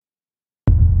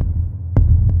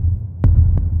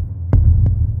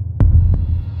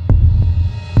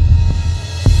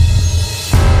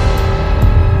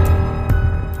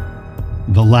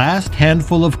Last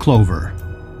Handful of Clover,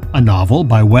 a novel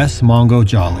by Wes Mongo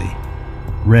Jolly,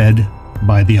 read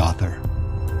by the author.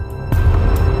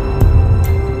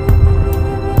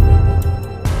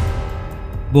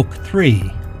 Book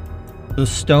 3, The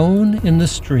Stone in the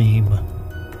Stream.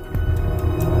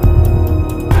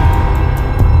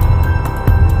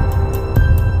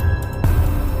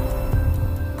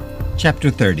 Chapter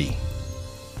 30.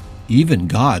 Even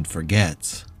God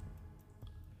Forgets.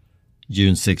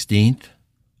 June 16th,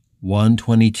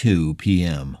 1:22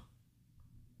 p.m.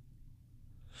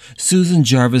 Susan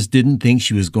Jarvis didn't think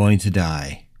she was going to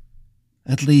die.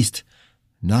 At least,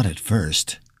 not at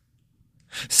first.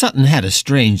 Sutton had a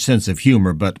strange sense of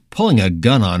humor, but pulling a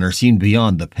gun on her seemed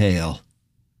beyond the pale.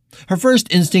 Her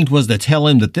first instinct was to tell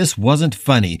him that this wasn't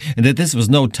funny and that this was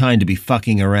no time to be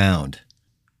fucking around.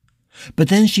 But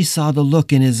then she saw the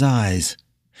look in his eyes,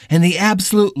 and the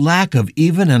absolute lack of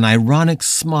even an ironic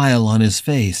smile on his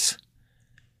face.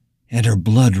 And her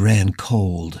blood ran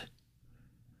cold.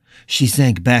 She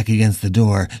sank back against the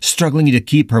door, struggling to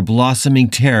keep her blossoming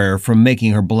terror from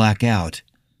making her black out.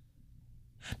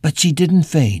 But she didn't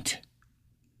faint,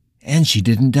 and she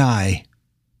didn't die.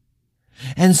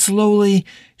 And slowly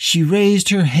she raised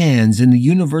her hands in the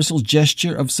universal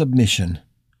gesture of submission.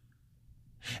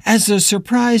 As the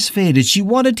surprise faded, she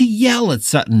wanted to yell at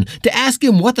Sutton, to ask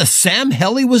him what the Sam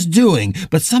hell he was doing,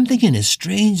 but something in his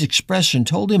strange expression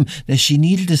told him that she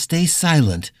needed to stay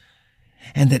silent,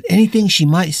 and that anything she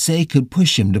might say could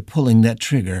push him to pulling that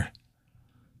trigger.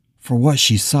 For what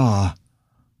she saw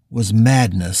was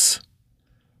madness,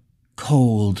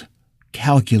 cold,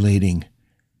 calculating,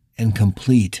 and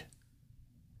complete.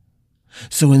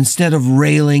 So instead of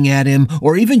railing at him,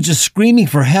 or even just screaming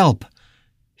for help,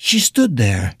 she stood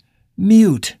there,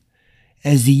 mute,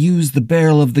 as he used the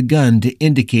barrel of the gun to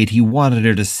indicate he wanted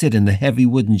her to sit in the heavy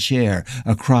wooden chair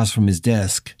across from his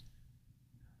desk.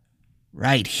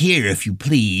 "Right here, if you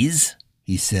please,"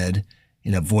 he said,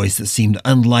 in a voice that seemed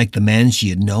unlike the man she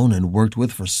had known and worked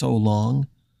with for so long.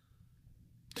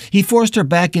 He forced her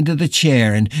back into the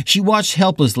chair, and she watched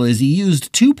helplessly as he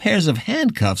used 2 pairs of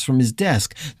handcuffs from his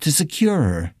desk to secure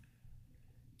her.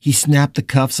 He snapped the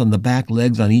cuffs on the back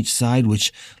legs on each side,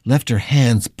 which left her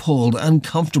hands pulled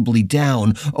uncomfortably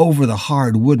down over the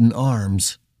hard wooden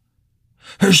arms.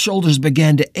 Her shoulders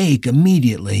began to ache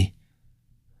immediately.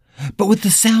 But with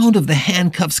the sound of the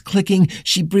handcuffs clicking,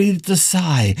 she breathed a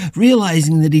sigh,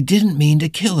 realizing that he didn't mean to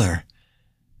kill her.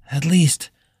 At least,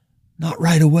 not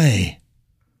right away.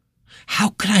 How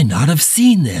could I not have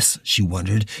seen this? She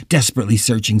wondered, desperately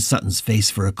searching Sutton's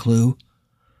face for a clue.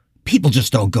 People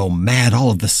just don't go mad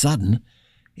all of a sudden.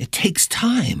 It takes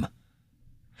time.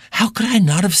 How could I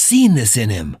not have seen this in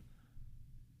him?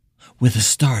 With a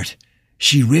start,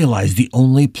 she realized the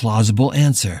only plausible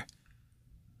answer.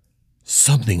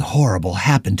 Something horrible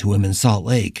happened to him in Salt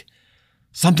Lake.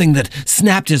 Something that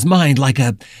snapped his mind like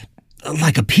a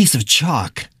piece of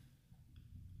chalk.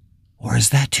 Or is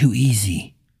that too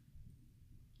easy?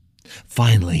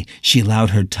 Finally, she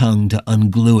allowed her tongue to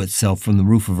unglue itself from the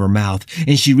roof of her mouth,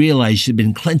 and she realized she'd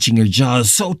been clenching her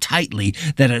jaws so tightly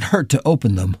that it hurt to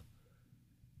open them.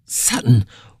 "Sutton,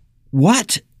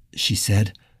 what?" she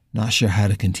said, not sure how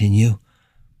to continue.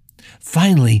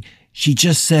 Finally, she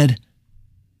just said,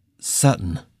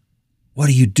 "Sutton, what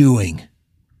are you doing?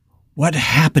 What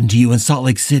happened to you in Salt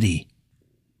Lake City?"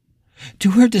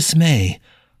 To her dismay,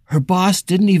 her boss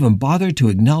didn't even bother to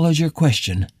acknowledge her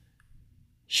question.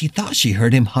 She thought she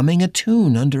heard him humming a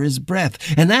tune under his breath,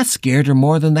 and that scared her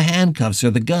more than the handcuffs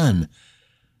or the gun.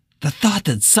 The thought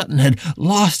that Sutton had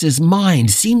lost his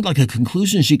mind seemed like a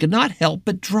conclusion she could not help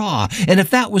but draw, and if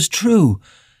that was true,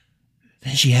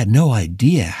 then she had no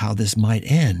idea how this might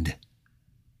end.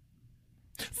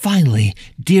 Finally,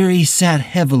 Deary sat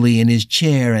heavily in his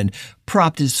chair and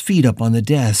propped his feet up on the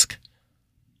desk.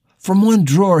 From one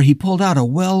drawer he pulled out a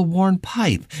well-worn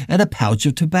pipe and a pouch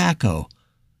of tobacco.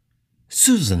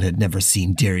 Susan had never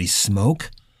seen Deary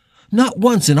smoke, not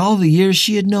once in all the years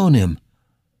she had known him.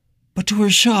 But to her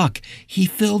shock, he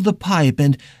filled the pipe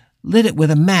and lit it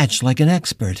with a match like an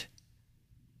expert.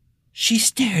 She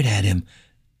stared at him,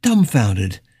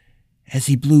 dumbfounded, as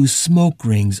he blew smoke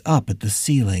rings up at the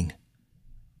ceiling.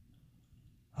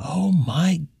 "Oh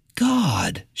my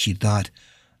God," she thought,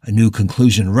 a new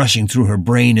conclusion rushing through her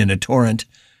brain in a torrent.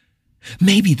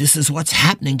 "Maybe this is what's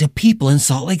happening to people in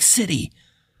Salt Lake City.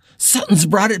 Sutton's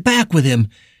brought it back with him.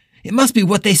 It must be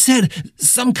what they said,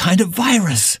 some kind of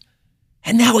virus.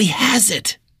 And now he has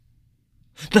it."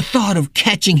 The thought of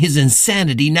catching his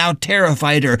insanity now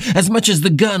terrified her as much as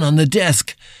the gun on the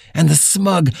desk and the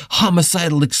smug,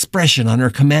 homicidal expression on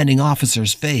her commanding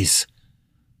officer's face.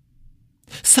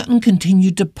 Sutton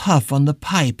continued to puff on the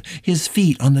pipe, his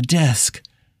feet on the desk.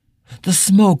 The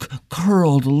smoke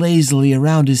curled lazily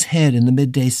around his head in the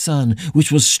midday sun,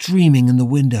 which was streaming in the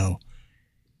window.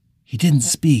 He didn't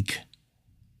speak,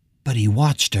 but he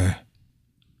watched her.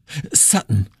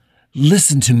 "Sutton,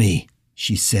 listen to me,"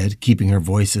 she said, keeping her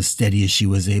voice as steady as she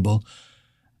was able.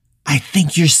 "I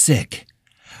think you're sick.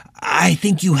 I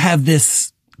think you have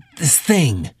this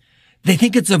thing. They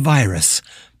think it's a virus.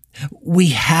 We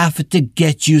have to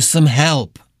get you some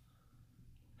help."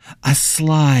 A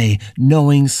sly,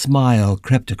 knowing smile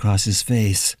crept across his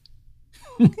face.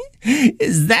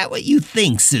 "Is that what you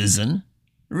think, Susan?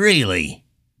 Really?"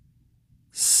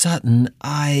 "Sutton,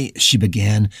 she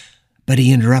began, but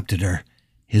he interrupted her,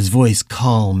 his voice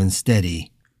calm and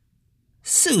steady.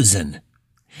 "Susan,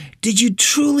 did you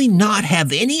truly not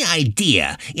have any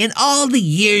idea in all the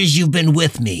years you've been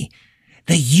with me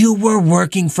that you were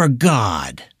working for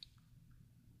God?"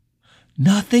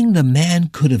 Nothing the man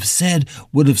could have said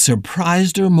would have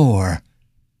surprised her more.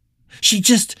 She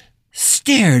just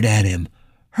stared at him,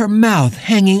 her mouth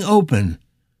hanging open.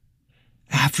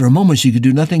 After a moment she could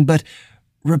do nothing but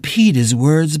repeat his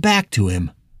words back to him.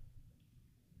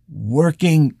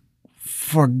 "Working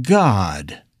for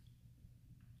God."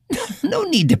 "No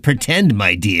need to pretend,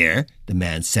 my dear," the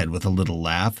man said with a little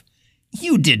laugh.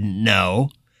 "You didn't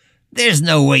know. There's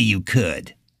no way you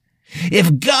could.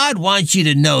 If God wants you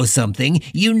to know something,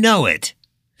 you know it.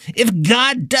 If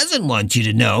God doesn't want you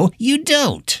to know, you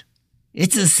don't.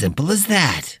 It's as simple as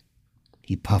that."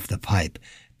 He puffed the pipe,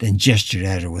 then gestured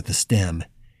at her with the stem.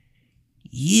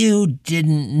 "You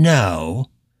didn't know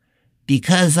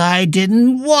because I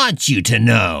didn't want you to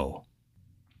know."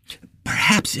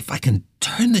 "Perhaps if I can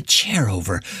turn the chair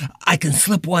over, I can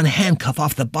slip one handcuff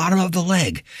off the bottom of the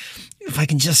leg. If I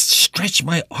can just stretch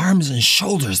my arms and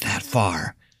shoulders that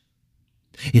far."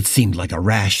 It seemed like a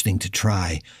rash thing to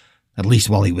try, at least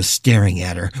while he was staring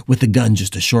at her, with the gun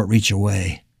just a short reach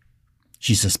away.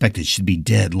 She suspected she'd be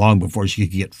dead long before she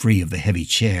could get free of the heavy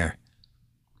chair.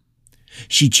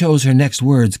 She chose her next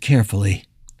words carefully.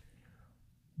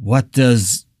 "What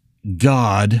does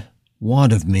God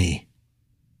want of me?"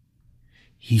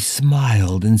 He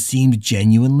smiled and seemed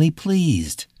genuinely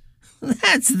pleased.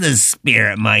 "That's the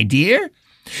spirit, my dear.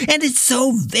 And it's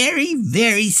so very,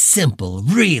 very simple,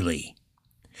 really.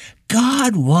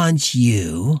 God wants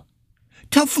you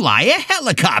to fly a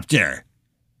helicopter."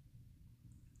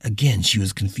 Again she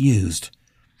was confused.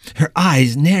 Her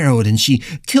eyes narrowed and she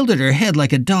tilted her head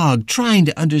like a dog trying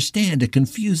to understand a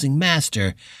confusing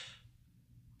master.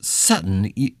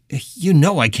 "Sutton, you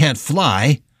know I can't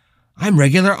fly. I'm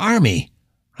regular Army.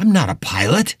 I'm not a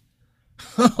pilot."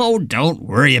 "Oh, don't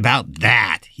worry about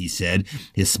that," he said,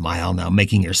 his smile now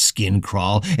making her skin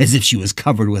crawl as if she was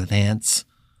covered with ants.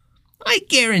 "I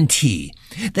guarantee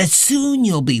that soon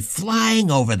you'll be flying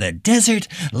over the desert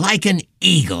like an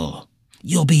eagle.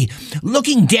 You'll be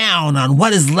looking down on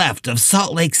what is left of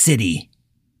Salt Lake City.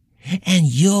 And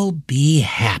you'll be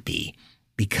happy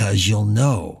because you'll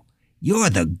know you're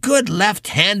the good left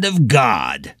hand of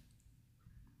God."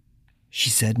 She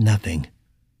said nothing,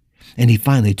 and he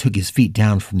finally took his feet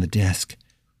down from the desk.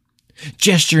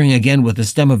 Gesturing again with the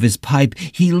stem of his pipe,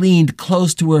 he leaned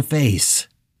close to her face.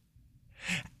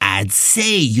 "I'd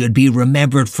say you'd be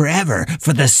remembered forever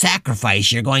for the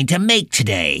sacrifice you're going to make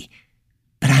today.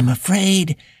 But I'm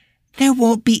afraid there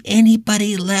won't be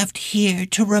anybody left here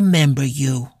to remember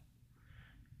you.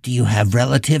 Do you have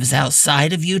relatives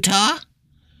outside of Utah?"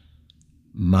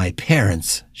 "My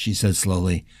parents," she said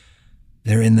slowly.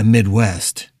 "They're in the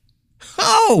Midwest."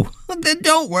 "Oh, then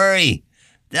don't worry.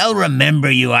 They'll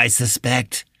remember you, I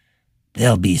suspect.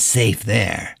 They'll be safe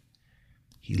there."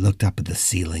 He looked up at the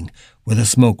ceiling, where the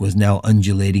smoke was now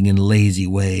undulating in lazy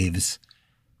waves.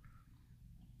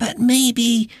 "But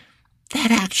maybe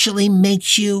that actually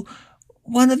makes you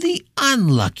one of the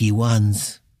unlucky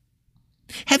ones.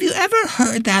 Have you ever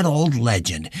heard that old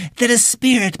legend that a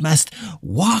spirit must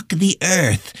walk the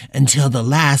earth until the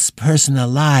last person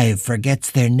alive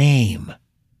forgets their name?"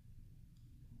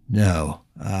 "No,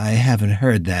 I haven't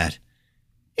heard that."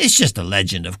 "It's just a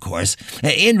legend, of course.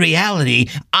 In reality,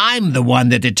 I'm the one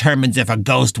that determines if a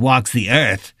ghost walks the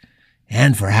earth,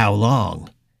 and for how long.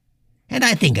 And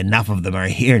I think enough of them are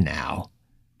here now.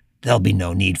 There'll be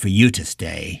no need for you to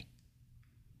stay."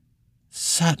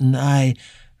 "Sutton, I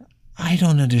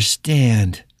don't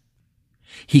understand,"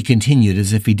 he continued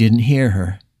as if he didn't hear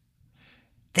her.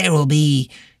 "There will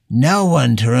be no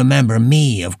one to remember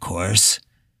me, of course.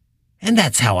 And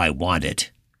that's how I want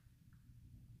it.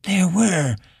 There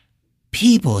were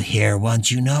people here once,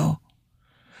 you know,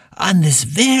 on this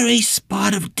very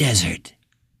spot of desert.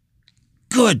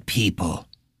 Good people.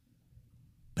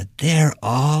 But they're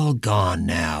all gone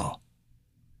now,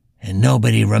 and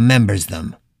nobody remembers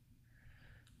them.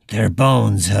 Their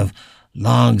bones have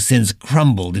long since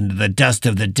crumbled into the dust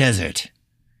of the desert.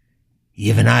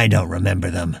 Even I don't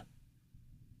remember them.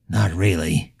 Not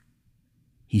really."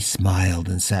 He smiled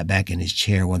and sat back in his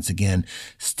chair once again,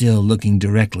 still looking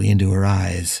directly into her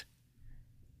eyes.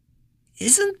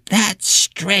 "Isn't that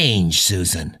strange,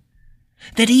 Susan?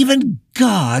 That even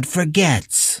God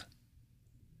forgets?"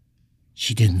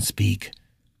 She didn't speak.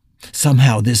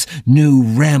 Somehow this new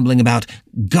rambling about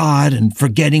God and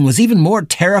forgetting was even more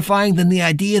terrifying than the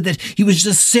idea that he was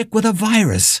just sick with a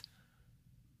virus.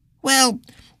 "Well,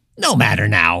 no matter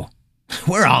now.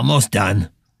 We're almost done.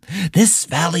 This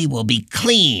valley will be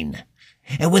clean,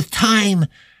 and with time,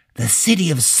 the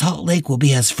city of Salt Lake will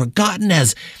be as forgotten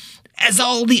as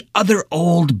all the other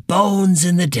old bones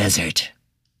in the desert.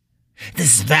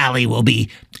 This valley will be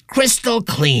crystal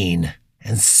clean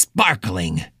and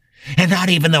sparkling, and not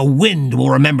even the wind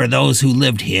will remember those who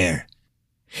lived here.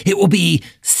 It will be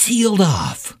sealed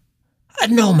off, a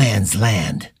no-man's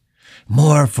land,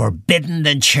 more forbidden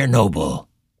than Chernobyl.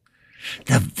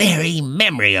 The very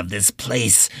memory of this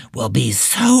place will be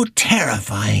so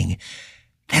terrifying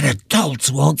that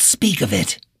adults won't speak of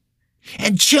it,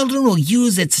 and children will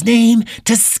use its name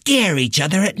to scare each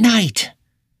other at night.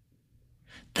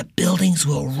 The buildings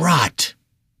will rot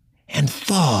and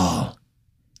fall,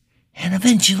 and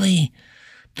eventually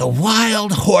the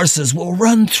wild horses will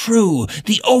run through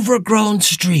the overgrown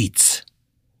streets.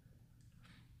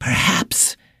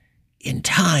 Perhaps, in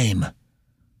time,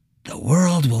 the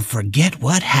world will forget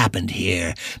what happened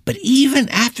here, but even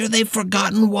after they've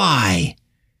forgotten why,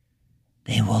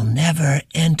 they will never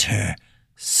enter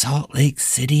Salt Lake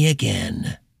City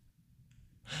again."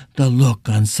 The look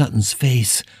on Sutton's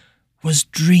face was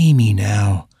dreamy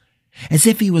now, as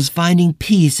if he was finding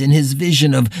peace in his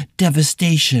vision of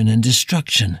devastation and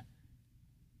destruction.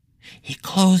 He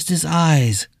closed his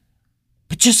eyes,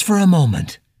 but just for a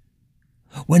moment.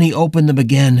 When he opened them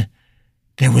again,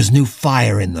 there was new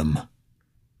fire in them.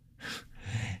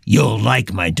 "You'll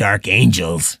like my dark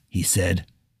angels," he said.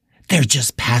 "They're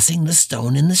just passing the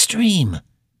stone in the stream.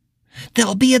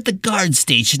 They'll be at the guard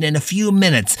station in a few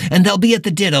minutes, and they'll be at the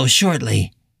Ditto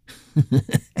shortly.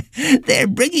 They're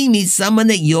bringing me someone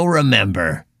that you'll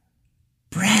remember.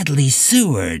 Bradley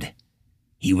Seward.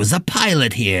 He was a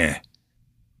pilot here."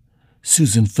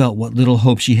 Susan felt what little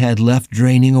hope she had left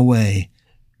draining away.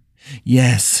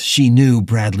 Yes, she knew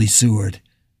Bradley Seward.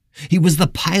 He was the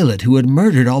pilot who had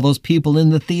murdered all those people in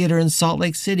the theater in Salt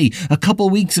Lake City a couple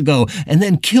weeks ago and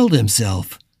then killed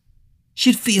himself.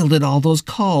 She'd fielded all those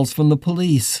calls from the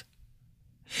police.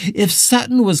 If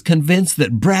Sutton was convinced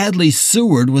that Bradley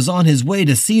Seward was on his way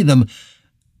to see them,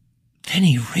 then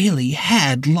he really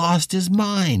had lost his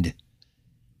mind.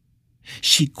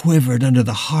 She quivered under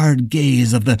the hard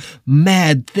gaze of the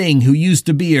mad thing who used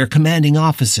to be her commanding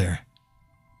officer.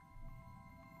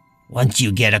 "Once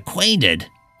you get acquainted,"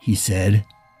 he said,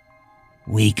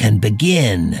 "we can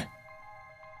begin."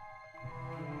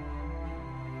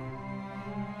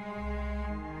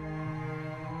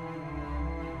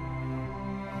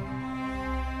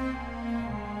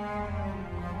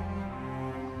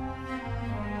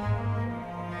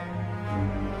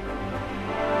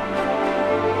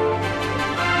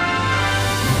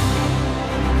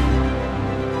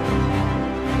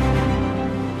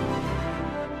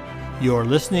 You're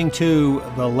listening to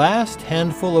The Last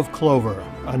Handful of Clover,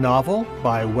 a novel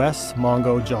by Wes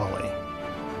Mongo Jolly.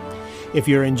 If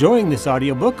you're enjoying this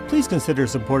audiobook, please consider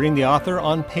supporting the author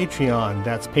on Patreon.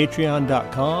 That's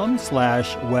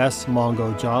patreon.com/Wes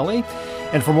Mongo Jolly.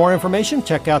 And for more information,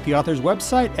 check out the author's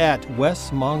website at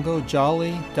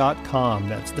wesmongojolly.com.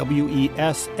 That's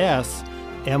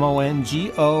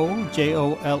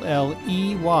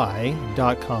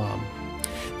WESSMONGOJOLLEY.com.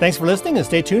 Thanks for listening and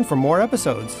stay tuned for more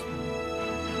episodes.